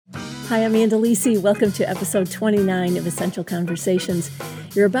Hi, I'm Amanda Lisi. Welcome to episode 29 of Essential Conversations.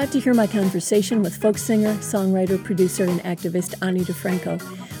 You're about to hear my conversation with folk singer, songwriter, producer, and activist Ani DiFranco.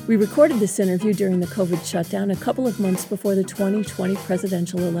 We recorded this interview during the COVID shutdown a couple of months before the 2020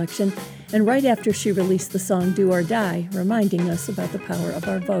 presidential election and right after she released the song Do or Die, reminding us about the power of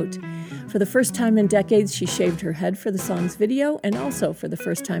our vote. For the first time in decades, she shaved her head for the song's video, and also for the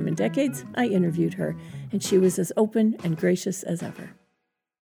first time in decades, I interviewed her, and she was as open and gracious as ever.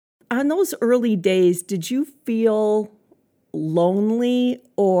 On those early days, did you feel lonely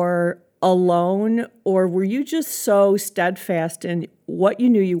or alone, or were you just so steadfast in what you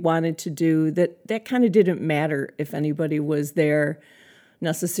knew you wanted to do that kind of didn't matter if anybody was there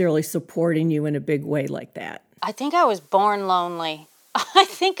necessarily supporting you in a big way like that? I think I was born lonely. I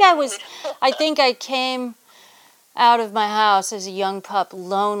think I came out of my house as a young pup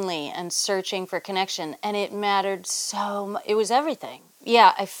lonely and searching for connection, and it mattered so much. It was everything.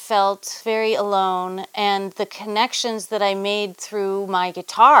 Yeah, I felt very alone, and the connections that I made through my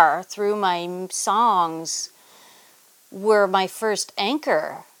guitar, through my songs, were my first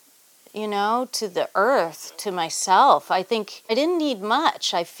anchor, to the earth, to myself. I think I didn't need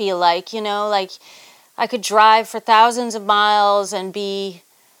much, I feel like, like I could drive for thousands of miles and be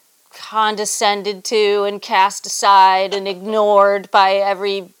condescended to and cast aside and ignored by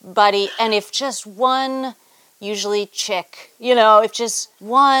everybody, and if just one... usually chick, if just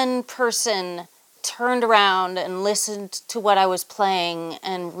one person turned around and listened to what I was playing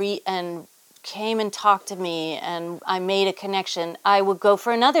and came and talked to me and I made a connection, I would go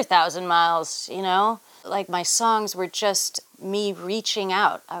for another 1,000 miles, Like my songs were just me reaching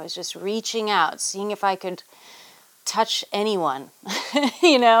out. I was just reaching out, seeing if I could touch anyone,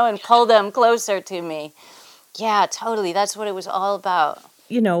 and pull them closer to me. Yeah, totally. That's what it was all about.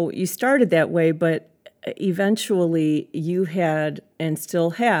 You started that way, but eventually you had and still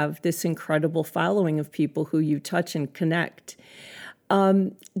have this incredible following of people who you touch and connect.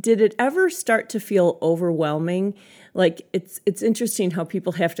 Did it ever start to feel overwhelming? Like it's interesting how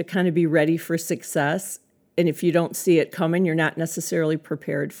people have to kind of be ready for success, and if you don't see it coming, you're not necessarily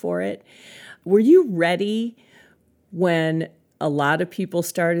prepared for it. Were you ready when a lot of people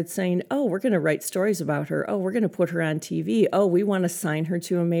started saying, oh, we're going to write stories about her. Oh, we're going to put her on TV. Oh, we want to sign her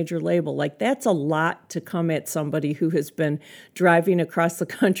to a major label. Like, that's a lot to come at somebody who has been driving across the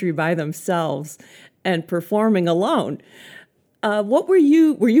country by themselves and performing alone. What were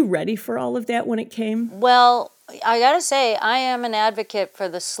you ready for all of that when it came? Well, I got to say, I am an advocate for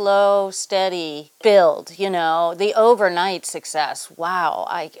the slow, steady build, the overnight success. Wow,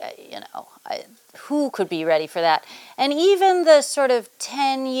 who could be ready for that? And even the sort of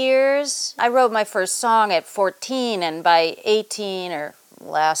 10 years, I wrote my first song at 14, and by 18 or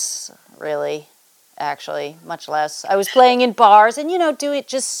less, really, actually, much less, I was playing in bars and,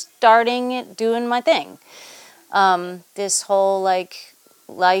 doing my thing. This whole,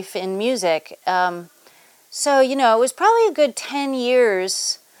 life in music. So, it was probably a good 10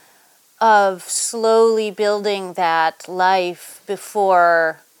 years of slowly building that life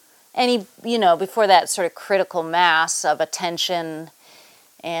before that sort of critical mass of attention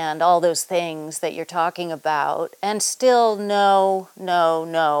and all those things that you're talking about. And still, no,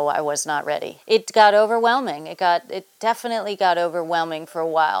 I was not ready. It got overwhelming. It definitely got overwhelming for a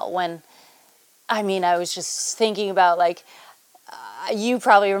while when, I was just thinking about, you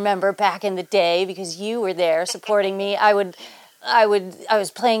probably remember back in the day because you were there supporting me. I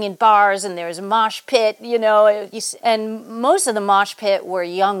was playing in bars and there was a mosh pit, and most of the mosh pit were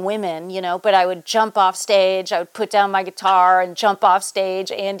young women, but I would jump off stage. I would put down my guitar and jump off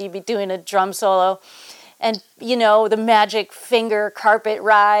stage. Andy would be doing a drum solo. And, the magic finger carpet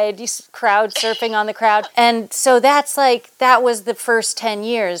ride, crowd surfing on the crowd. And so that was the first 10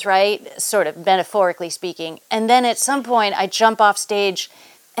 years, right? Sort of metaphorically speaking. And then at some point I jump off stage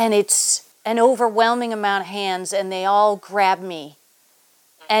and it's an overwhelming amount of hands and they all grab me.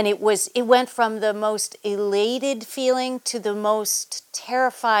 And it went from the most elated feeling to the most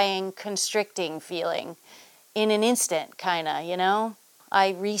terrifying, constricting feeling in an instant, kind of,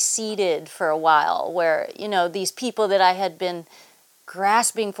 I receded for a while where, these people that I had been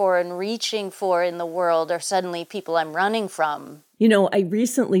grasping for and reaching for in the world are suddenly people I'm running from. I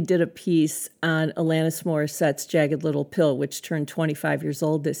recently did a piece on Alanis Morissette's Jagged Little Pill, which turned 25 years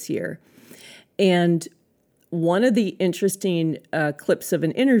old this year. And one of the interesting clips of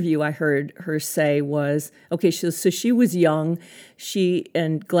an interview I heard her say was, so she was young. She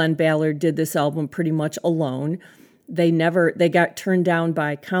and Glenn Ballard did this album pretty much alone. They got turned down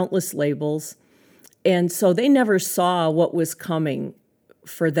by countless labels. And so they never saw what was coming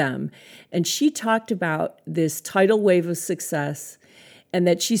for them. And she talked about this tidal wave of success and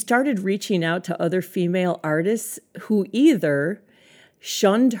that she started reaching out to other female artists who either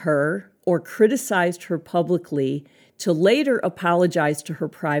shunned her or criticized her publicly to later apologize to her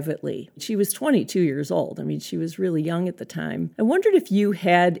privately. She was 22 years old. I mean, she was really young at the time. I wondered if you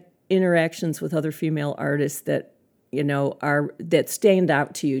had interactions with other female artists that, that stand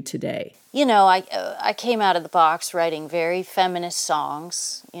out to you today. I came out of the box writing very feminist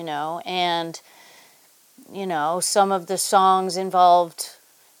songs, and, some of the songs involved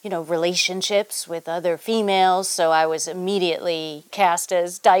relationships with other females, so I was immediately cast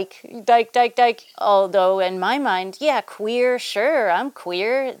as dyke. Although in my mind, queer, sure, I'm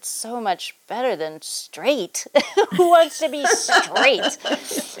queer. It's so much better than straight. Who wants to be straight?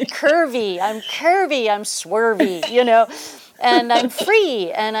 Curvy, I'm swervy, and I'm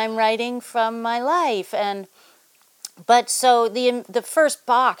free, and I'm writing from my life, But so the first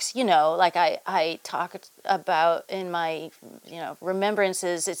box, like I talk about in my,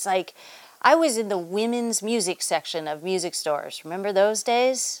 remembrances, it's like I was in the women's music section of music stores. Remember those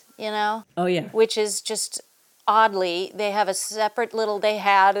days, Oh, yeah. Which is just oddly, they had a separate little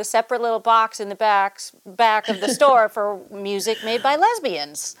box in the back of the store for music made by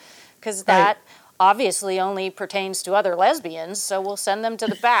lesbians. Because that... Right. Obviously only pertains to other lesbians, so we'll send them to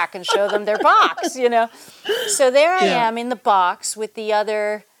the back and show them their box, So there I am in the box with the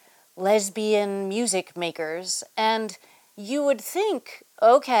other lesbian music makers, and you would think,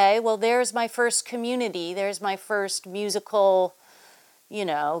 okay, well, there's my first community, there's my first musical,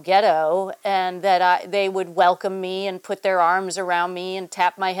 ghetto, and that they would welcome me and put their arms around me and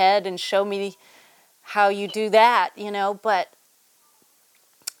tap my head and show me how you do that, but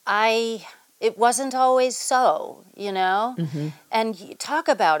it wasn't always so, Mm-hmm. And you talk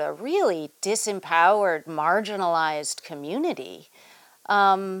about a really disempowered, marginalized community.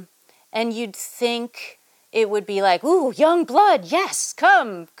 And you'd think it would be like, ooh, young blood, yes,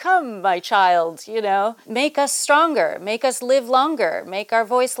 come, my child, make us stronger, make us live longer, make our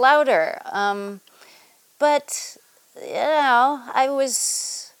voice louder. But, I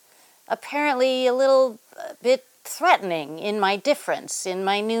was apparently a little bit threatening in my difference, in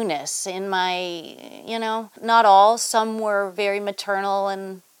my newness, in my, not all. Some were very maternal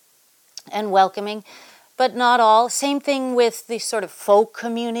and welcoming, but not all. Same thing with the sort of folk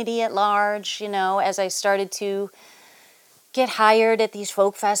community at large, as I started to get hired at these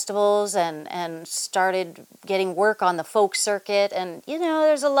folk festivals and started getting work on the folk circuit. And,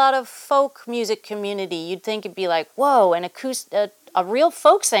 there's a lot of folk music community. You'd think it'd be like, whoa, a real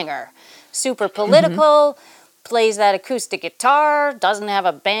folk singer, super political, plays that acoustic guitar, doesn't have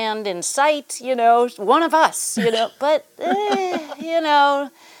a band in sight, one of us, but,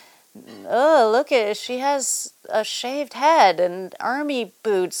 oh, look at it, she has a shaved head and army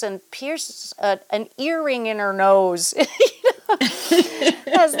boots and an earring in her nose,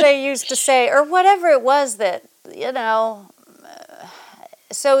 as they used to say, or whatever it was that,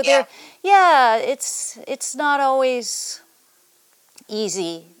 so there, it's not always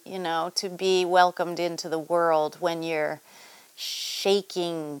easy, to be welcomed into the world when you're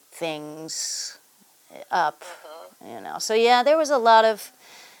shaking things up, So there was a lot of,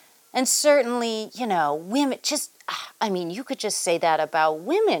 and certainly, women you could just say that about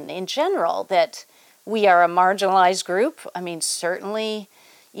women in general, that we are a marginalized group. Certainly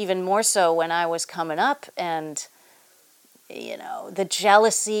even more so when I was coming up, and, the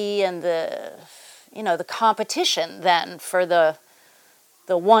jealousy and the competition then for the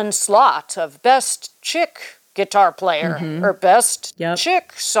one slot of best chick guitar player or best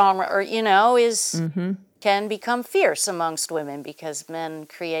chick songwriter, can become fierce amongst women because men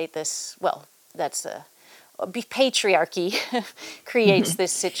create this, that's patriarchy creates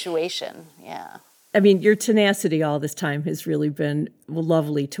this situation. Yeah. Your tenacity all this time has really been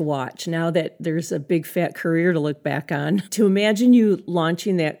lovely to watch. Now that there's a big fat career to look back on, to imagine you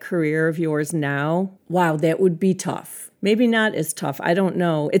launching that career of yours now, wow, that would be tough. Maybe not as tough. I don't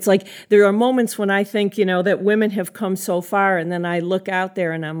know. It's like there are moments when I think, that women have come so far, and then I look out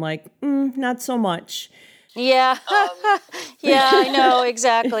there and I'm like, not so much. Yeah. Yeah, I know,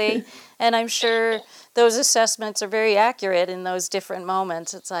 exactly. And I'm sure those assessments are very accurate in those different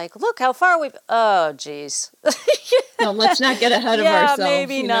moments. It's like, look how far oh, geez. No, let's not get ahead of ourselves. Yeah,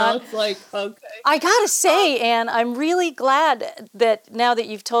 maybe not. It's like, okay. I gotta say, Anne, I'm really glad that now that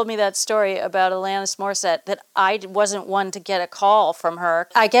you've told me that story about Alanis Morissette, that I wasn't one to get a call from her.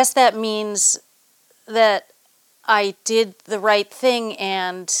 I guess that means that I did the right thing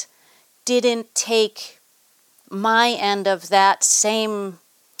and didn't take my end of that same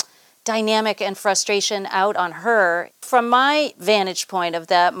dynamic and frustration out on her. From my vantage point of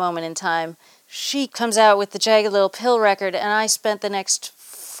that moment in time, she comes out with the Jagged Little Pill record, and I spent the next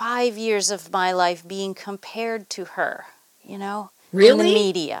 5 years of my life being compared to her, you know? Really? In the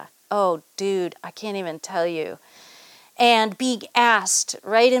media. Oh, dude, I can't even tell you. And being asked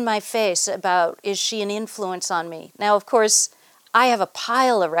right in my face about, is she an influence on me? Now, of course, I have a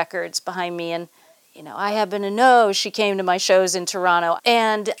pile of records behind me, and you know, I happen to know she came to my shows in Toronto,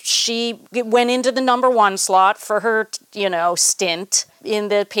 and she went into the #1 slot for her, you know, stint in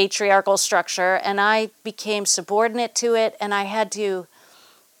the patriarchal structure, and I became subordinate to it, and I'm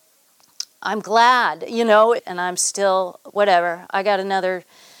glad, you know, and I'm still, whatever, I got another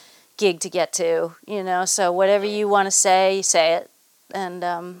gig to get to, you know, so whatever you want to say it, and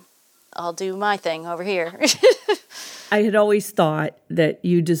I'll do my thing over here. I had always thought that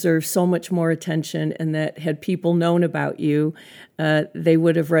you deserve so much more attention, and that had people known about you, they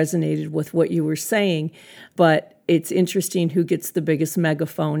would have resonated with what you were saying. But it's interesting who gets the biggest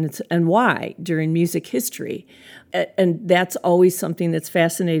megaphone and why during music history. And that's always something that's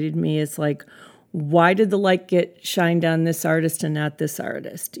fascinated me. It's like, why did the light get shined on this artist and not this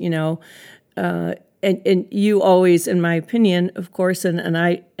artist? You know, and you always, in my opinion, of course,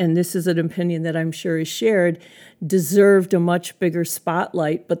 and this is an opinion that I'm sure is shared, deserved a much bigger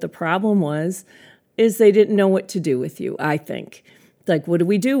spotlight. But the problem is they didn't know what to do with you, I think. Like, what do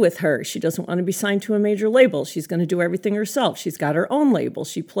we do with her? She doesn't want to be signed to a major label. She's going to do everything herself. She's got her own label.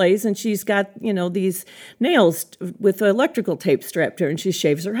 She plays, and she's got, you know, these nails with electrical tape strapped to her, and she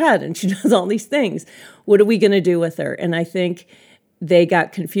shaves her head, and she does all these things. What are we going to do with her? And I think they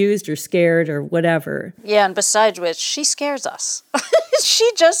got confused or scared or whatever. Yeah, and besides which, she scares us. She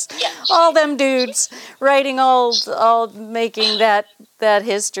just, all them dudes writing all making that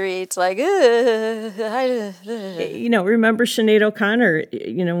history. It's like, You know, remember Sinead O'Connor,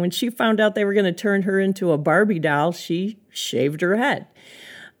 you know, when she found out they were going to turn her into a Barbie doll, she shaved her head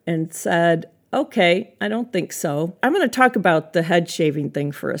and said, okay, I don't think so. I'm going to talk about the head shaving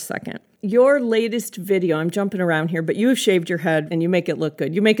thing for a second. Your latest video, I'm jumping around here, but you've shaved your head and you make it look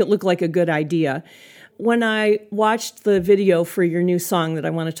good. You make it look like a good idea. When I watched the video for your new song that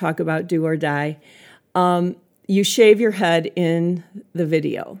I want to talk about, Do or Die, you shave your head in the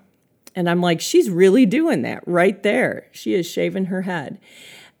video. And I'm like, she's really doing that right there. She is shaving her head.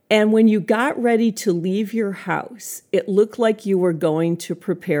 And when you got ready to leave your house, it looked like you were going to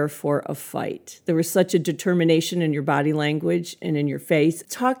prepare for a fight. There was such a determination in your body language and in your face.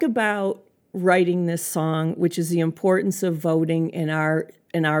 Talk about writing this song, which is the importance of voting and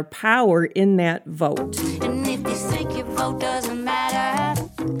our power in that vote. And if you think your vote doesn't matter,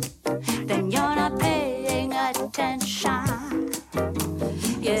 then you're not paying attention.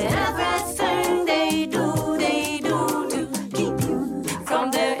 Yeah, everything they do to keep you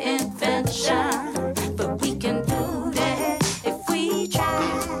from their invention. But we can do that if we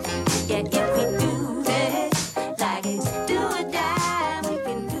try. Yeah, if we do that, like it's do or die, we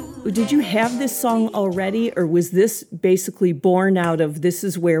can do. Did you have this song already, or was this basically born out of this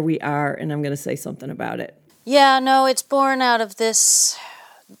is where we are and I'm going to say something about it? Yeah, no, it's born out of this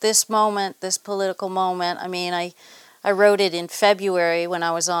moment, this political moment. I mean, I wrote it in February when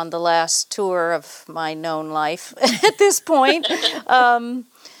I was on the last tour of my known life at this point.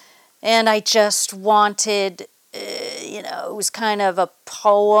 And I just wanted, you know, it was kind of a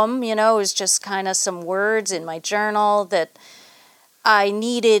poem, you know, it was just kind of some words in my journal that I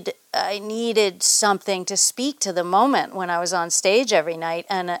needed something to speak to the moment when I was on stage every night,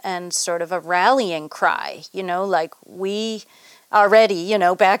 and sort of a rallying cry, you know, like we already, you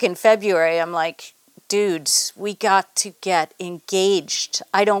know, back in February, I'm like, dudes, we got to get engaged.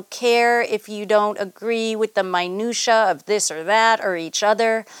 I don't care if you don't agree with the minutia of this or that or each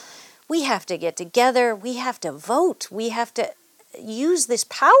other. We have to get together. We have to vote. We have to use this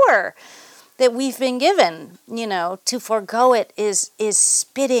power that we've been given. You know, to forego it is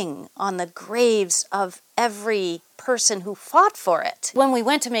spitting on the graves of every person who fought for it. When we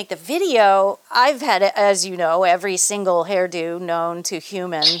went to make the video, I've had, as you know, every single hairdo known to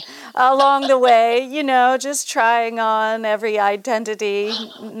human along the way, you know, just trying on every identity,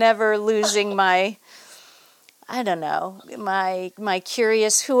 never losing my, I don't know, my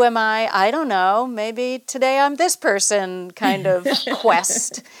curious who am I don't know, maybe today I'm this person kind of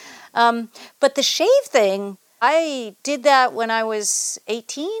quest. But the shave thing, I did that when I was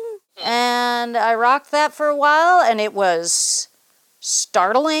 18, and I rocked that for a while, and it was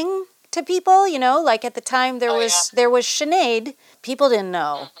startling to people, you know, like at the time there was Sinead. People didn't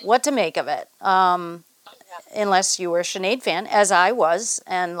know what to make of it, unless you were a Sinead fan, as I was,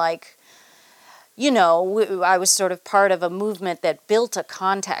 and like, you know, I was sort of part of a movement that built a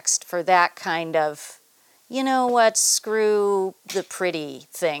context for that kind of, you know what, screw the pretty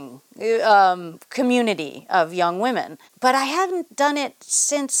thing, community of young women. But I hadn't done it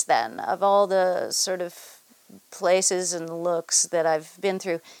since then, of all the sort of places and looks that I've been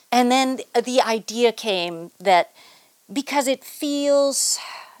through. And then the idea came that because it feels,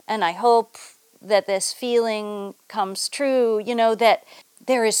 and I hope that this feeling comes true, you know, that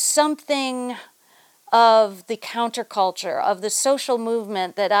there is something of the counterculture, of the social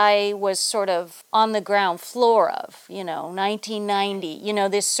movement that I was sort of on the ground floor of, 1990,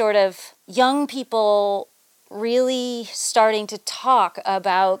 this sort of young people really starting to talk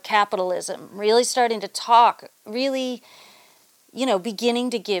about capitalism, really starting to talk, really, beginning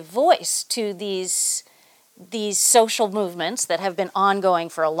to give voice to these social movements that have been ongoing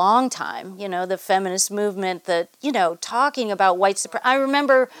for a long time, the feminist movement, talking about white supremacy. I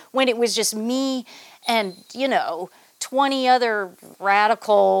remember when it was just me and, 20 other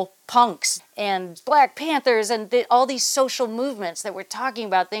radical punks and Black Panthers and all these social movements that were talking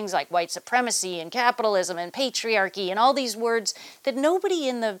about things like white supremacy and capitalism and patriarchy and all these words that nobody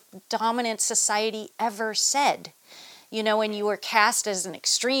in the dominant society ever said. When you were cast as an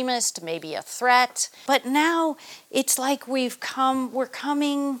extremist, maybe a threat. But now it's like we're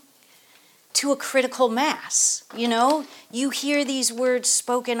coming to a critical mass. You hear these words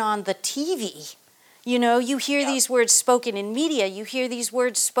spoken on the TV. You hear these words spoken in media. You hear these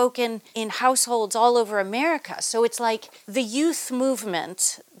words spoken in households all over America. So it's like the youth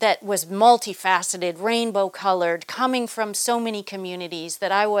movement that was multifaceted, rainbow-colored, coming from so many communities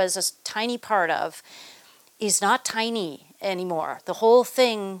that I was a tiny part of, is not tiny anymore. The whole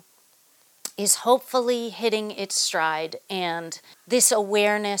thing is hopefully hitting its stride, and this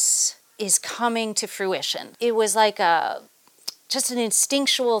awareness is coming to fruition. It was like just an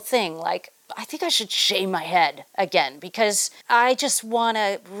instinctual thing, like, I think I should shave my head again, because I just want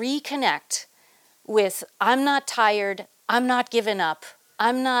to reconnect with, I'm not tired, I'm not giving up,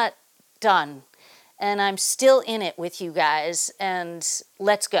 I'm not done, and I'm still in it with you guys, and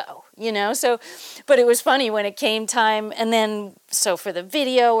let's go, So, but it was funny when it came time, and then, so for the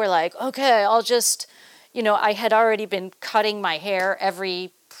video, we're like, okay, I'll just, I had already been cutting my hair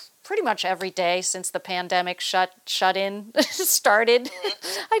pretty much every day since the pandemic shut in started.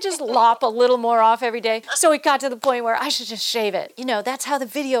 I just lop a little more off every day. So it got to the point where I should just shave it. That's how the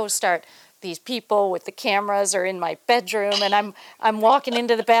videos start. These people with the cameras are in my bedroom, and I'm walking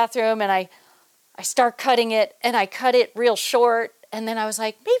into the bathroom, and I start cutting it, and I cut it real short, and then I was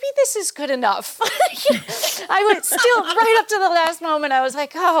like, maybe this is good enough. I would still, right up to the last moment, I was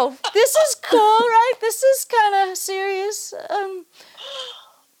like, oh, this is cool, right? This is kind of serious.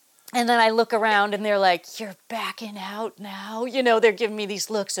 And then I look around, and they're like, you're backing out now? They're giving me these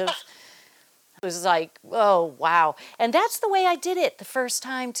looks of, it was like, oh, wow. And that's the way I did it the first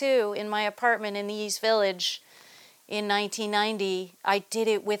time, too, in my apartment in the East Village. In 1990, I did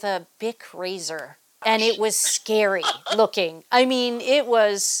it with a Bic razor, and it was scary looking. I mean, it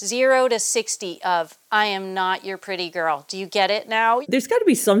was 0 to 60 of, I am not your pretty girl. Do you get it now? There's got to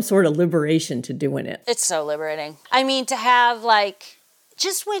be some sort of liberation to doing it. It's so liberating. I mean, to have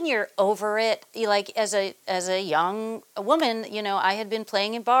just when you're over it, as a young woman, I had been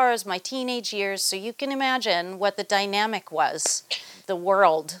playing in bars my teenage years, so you can imagine what the dynamic was. The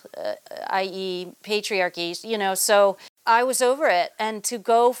world, i.e. patriarchy, so I was over it. And to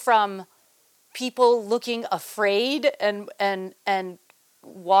go from people looking afraid and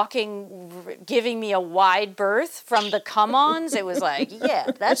walking, giving me a wide berth from the come-ons, it was like,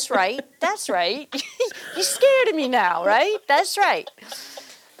 yeah, that's right. You're scared of me now, right? That's right.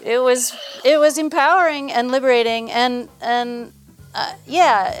 It was empowering and liberating, and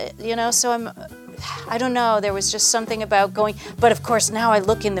so I don't know, there was just something about going, but of course now I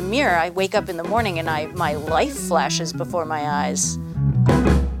look in the mirror, I wake up in the morning and my life flashes before my eyes.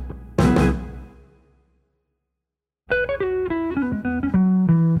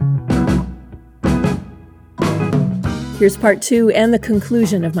 Here's part 2 and the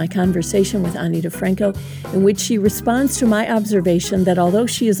conclusion of my conversation with Ani DiFranco, in which she responds to my observation that although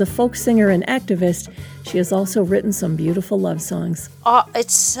she is a folk singer and activist, she has also written some beautiful love songs. Oh,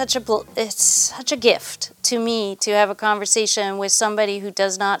 it's such a gift to me to have a conversation with somebody who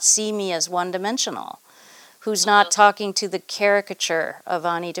does not see me as one-dimensional, who's not talking to the caricature of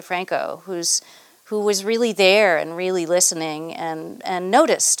Ani DiFranco, who was really there and really listening and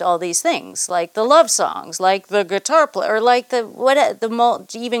noticed all these things, like the love songs, like the guitar player, or like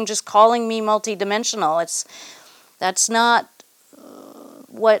even just calling me multidimensional. That's not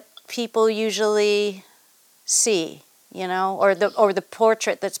what people usually see, or the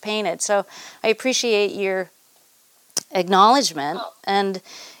portrait that's painted. So I appreciate your acknowledgement. And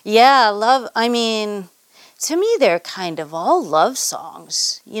yeah, love, I mean, to me, they're kind of all love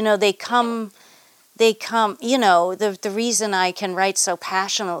songs. You know, they come, you know, the reason I can write so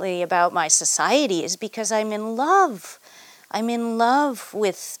passionately about my society is because I'm in love. I'm in love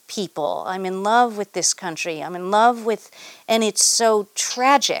with people. I'm in love with this country. I'm in love with, and it's so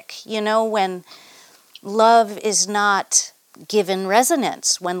tragic, you know, when love is not given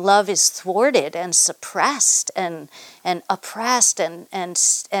resonance, when love is thwarted and suppressed and oppressed and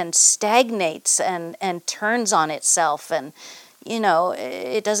stagnates and turns on itself. And, you know,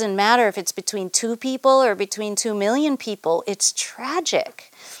 it doesn't matter if it's between two people or between 2 million people. It's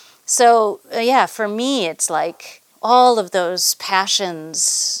tragic. So, yeah, for me, it's like, all of those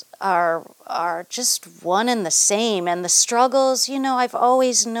passions are just one and the same. And the struggles, you know, I've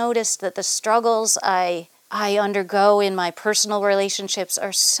always noticed that the struggles I undergo in my personal relationships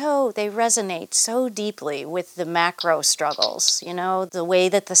they resonate so deeply with the macro struggles, you know, the way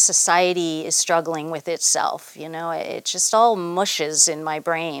that the society is struggling with itself, you know, it just all mushes in my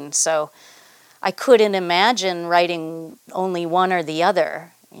brain. So I couldn't imagine writing only one or the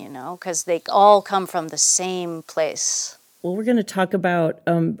other, you know, because they all come from the same place. Well, we're going to talk about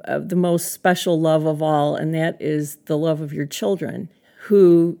the most special love of all, and that is the love of your children,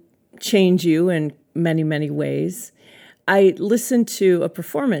 who change you in many, many ways. I listened to a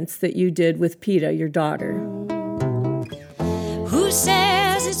performance that you did with Peta, your daughter. Who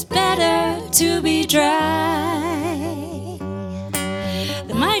says it's better to be dry?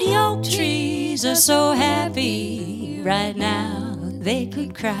 The mighty oak trees are so happy right now. They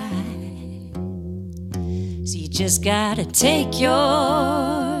could cry. So you just gotta take your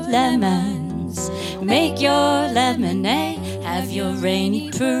lemons, make your lemonade, have your rainy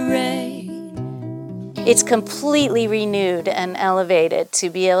parade. It's completely renewed and elevated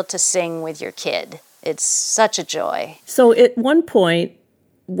to be able to sing with your kid. It's such a joy. So at one point,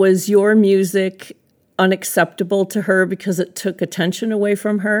 was your music unacceptable to her because it took attention away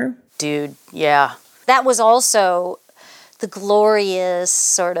from her? Dude, yeah. That was also the glorious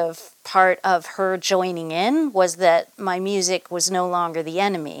sort of part of her joining in, was that my music was no longer the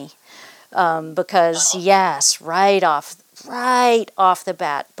enemy. Because, yes, right off the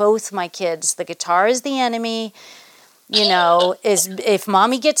bat, both my kids, the guitar is the enemy. You know, if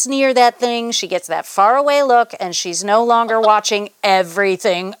mommy gets near that thing, she gets that faraway look, and she's no longer watching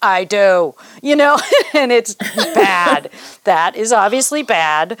everything I do, you know, and it's bad. That is obviously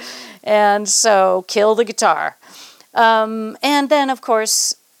bad. And so kill the guitar. And then, of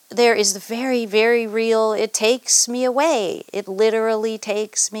course, there is the very, very real, it takes me away. It literally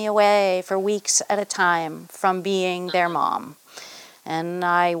takes me away for weeks at a time from being their mom. And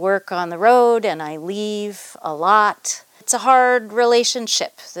I work on the road and I leave a lot. It's a hard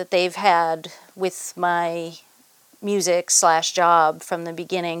relationship that they've had with my music/job from the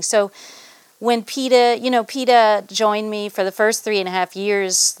beginning. So when Peta joined me for the first 3.5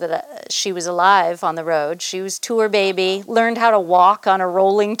 years that she was alive on the road. She was tour baby, learned how to walk on a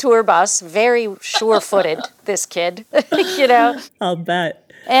rolling tour bus, very sure-footed, this kid, you know. I'll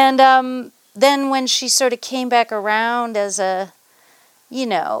bet. And then when she sort of came back around as a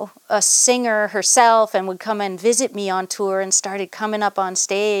singer herself and would come and visit me on tour and started coming up on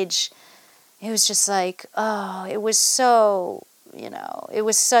stage, it was just like, oh, it was so, it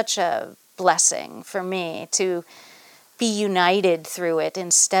was such a blessing for me to be united through it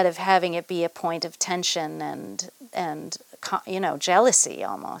instead of having it be a point of tension and jealousy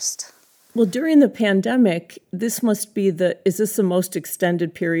almost. Well, during the pandemic, this must be is this the most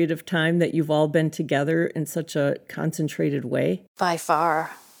extended period of time that you've all been together in such a concentrated way? By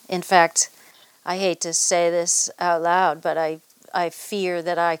far. In fact, I hate to say this out loud, but I fear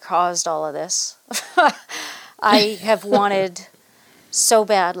that I caused all of this. I have wanted so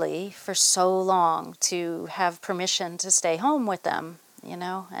badly for so long to have permission to stay home with them, and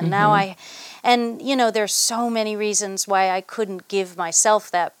now there's so many reasons why I couldn't give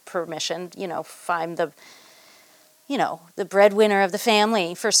myself that permission, if I'm the breadwinner of the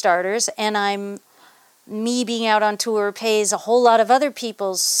family for starters, and me being out on tour pays a whole lot of other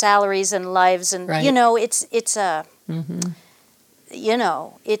people's salaries and lives, and right. It's a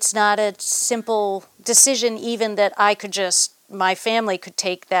it's not a simple decision even that my family could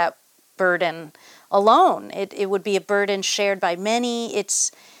take that burden alone. It would be a burden shared by many.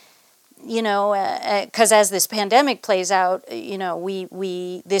 It's, because as this pandemic plays out,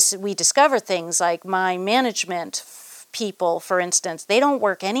 we discover things like my management people, for instance, they don't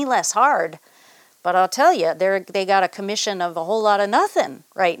work any less hard. But I'll tell you, they got a commission of a whole lot of nothing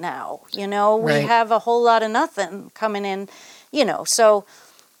right now. We Right. have a whole lot of nothing coming in, so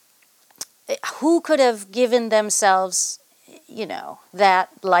who could have given themselves that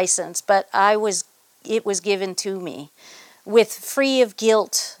license? But I was it was given to me with free of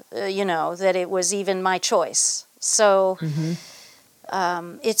guilt, that it was even my choice. So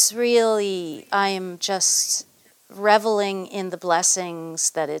it's really, I am just reveling in the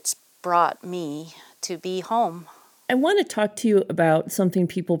blessings that it's brought me to be home. I want to talk to you about something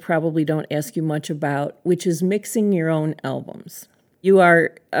people probably don't ask you much about, which is mixing your own albums. You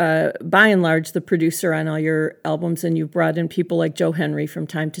are, by and large, the producer on all your albums, and you've brought in people like Joe Henry from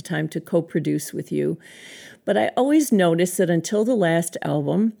time to time to co-produce with you. But I always noticed that until the last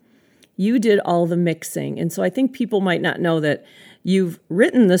album, you did all the mixing. And so I think people might not know that you've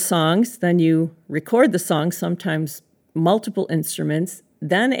written the songs, then you record the songs, sometimes multiple instruments.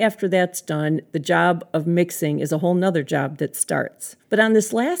 Then after that's done, the job of mixing is a whole nother job that starts. But on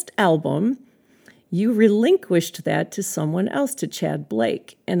this last album, you relinquished that to someone else, to Chad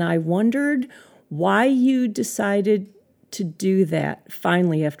Blake. And I wondered why you decided to do that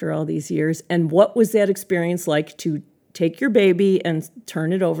finally after all these years. And what was that experience like to take your baby and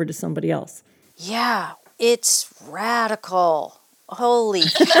turn it over to somebody else? Yeah, it's radical. Holy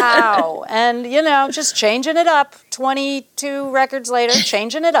cow. And, just changing it up. 22 records later,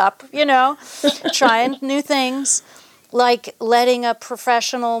 changing it up, trying new things. Like letting a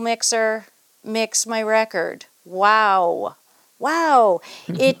professional mixer mix my record. Wow.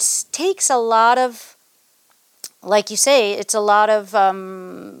 It takes a lot of, like you say, it's a lot of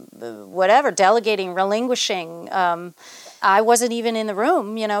delegating, relinquishing. I wasn't even in the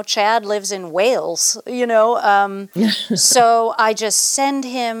room, Chad lives in Wales, so I just send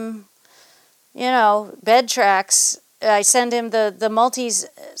him, bed tracks. I send him the multis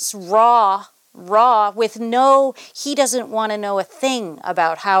raw with he doesn't want to know a thing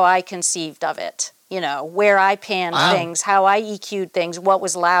about how I conceived of it, where I panned things, how I EQ'd things, what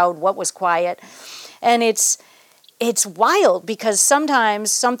was loud, what was quiet. And it's wild because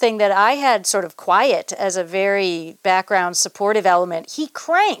sometimes something that I had sort of quiet as a very background supportive element, he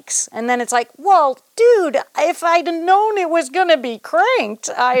cranks. And then it's like, well, dude, if I'd known it was going to be cranked,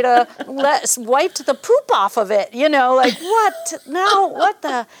 I'd wiped the poop off of it. What? No, what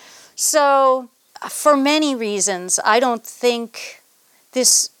the? So for many reasons, I don't think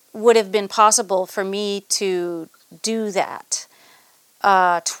this would have been possible for me to do that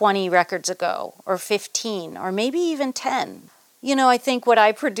 20 records ago, or 15, or maybe even 10. I think what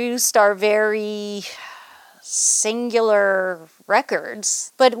I produced are very singular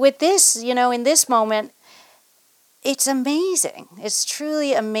records. But with this, in this moment, it's amazing. It's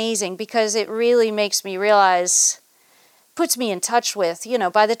truly amazing because it really makes me realize, puts me in touch with,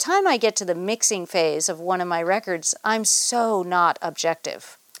 by the time I get to the mixing phase of one of my records, I'm so not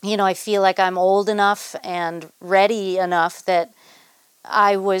objective. I feel like I'm old enough and ready enough that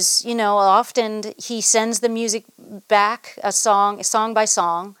I was, often he sends the music back, song by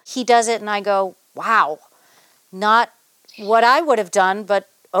song. He does it and I go, wow, not what I would have done, but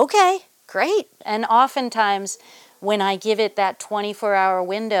okay, great. And oftentimes when I give it that 24-hour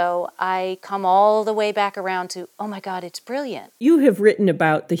window, I come all the way back around to, oh my God, it's brilliant. You have written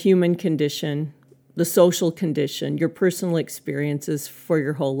about the human condition, the social condition, your personal experiences for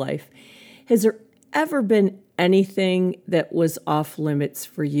your whole life. Has there ever been anything that was off limits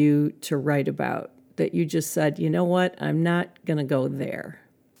for you to write about, that you just said, you know what, I'm not going to go there?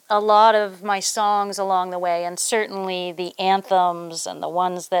 A lot of my songs along the way, and certainly the anthems and the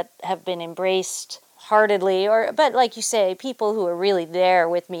ones that have been embraced heartedly, but like you say, people who are really there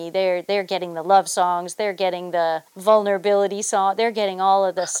with me, they're getting the love songs, they're getting the vulnerability song, they're getting all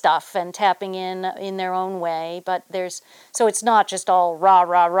of the stuff and tapping in their own way. But so it's not just all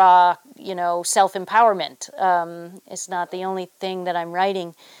rah, self-empowerment. It's not the only thing that I'm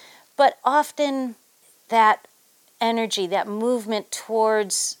writing. But often that energy, that movement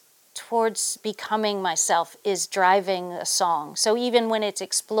towards becoming myself is driving a song. So even when it's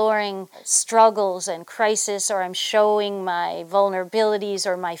exploring struggles and crisis, or I'm showing my vulnerabilities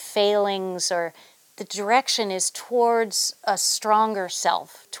or my failings, or the direction is towards a stronger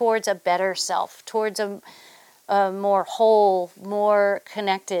self, towards a better self, towards a more whole, more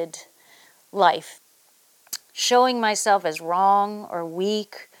connected life. Showing myself as wrong or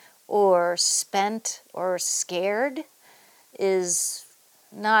weak or spent or scared is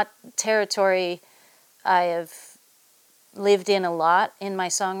not territory I have lived in a lot in my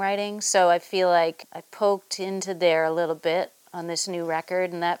songwriting, so I feel like I poked into there a little bit on this new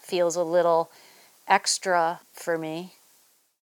record, and that feels a little extra for me.